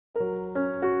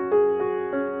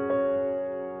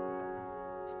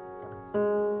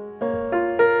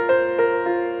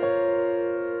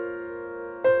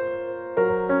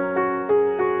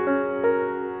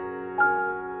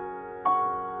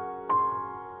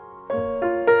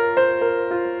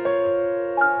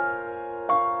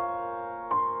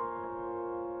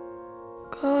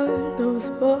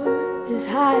is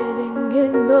hiding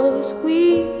in those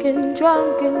weak and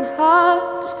drunken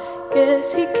hearts.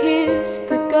 Guess he kissed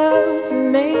the girls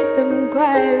and made them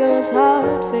cry, those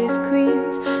hard-faced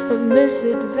queens of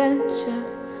misadventure.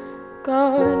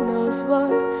 God knows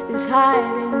what is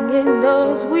hiding in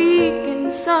those weak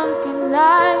and sunken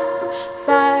lines.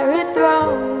 Fiery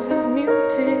throngs of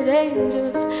muted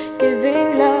angels,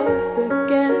 giving love but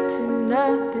getting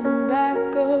nothing back.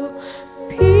 Oh,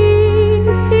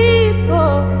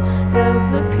 people, help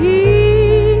the people.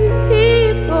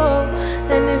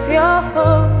 And if you're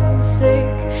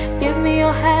homesick, give me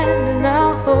your hand and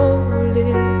I'll hold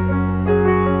it.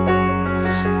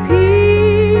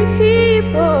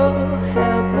 People,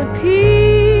 help the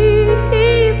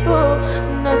people.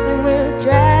 Nothing will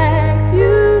drag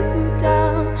you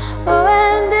down. Oh,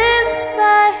 and if I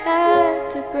had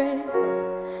to bring,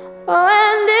 oh,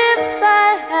 and if I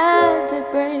had to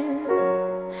bring,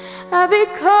 I'd be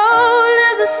cold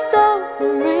as a stone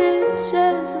and rich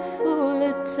as a fool.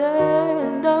 It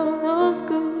turned all those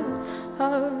good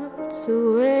hearts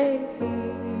away.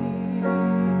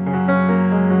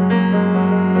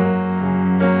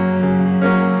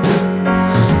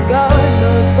 God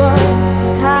knows what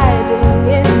is hiding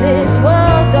in this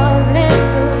world of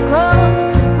little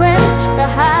consequence.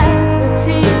 Behind the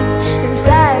tears,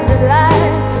 inside the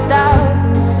lies,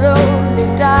 1,000 slowly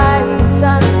dying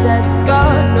sunsets.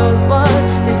 God knows what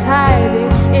is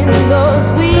hiding in those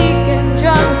weak and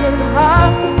drunken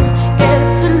hearts. Guess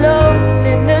the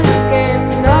loneliness came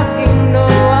knocking. No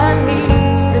one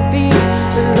needs to be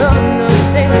alone or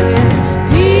singing.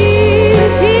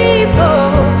 People,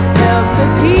 help the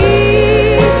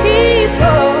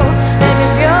people. And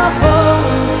if you're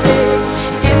homesick,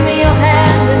 give me your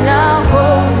hand and I'll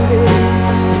hold it.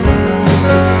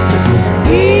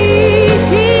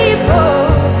 People,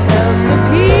 help the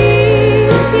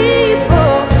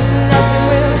people. Nothing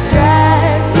will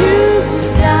drag you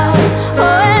down.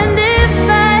 Oh, and if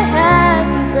I had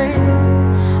to bring,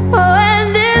 oh,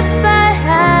 and if I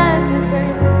had to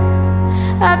bring,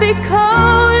 I'd be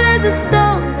cold as a stone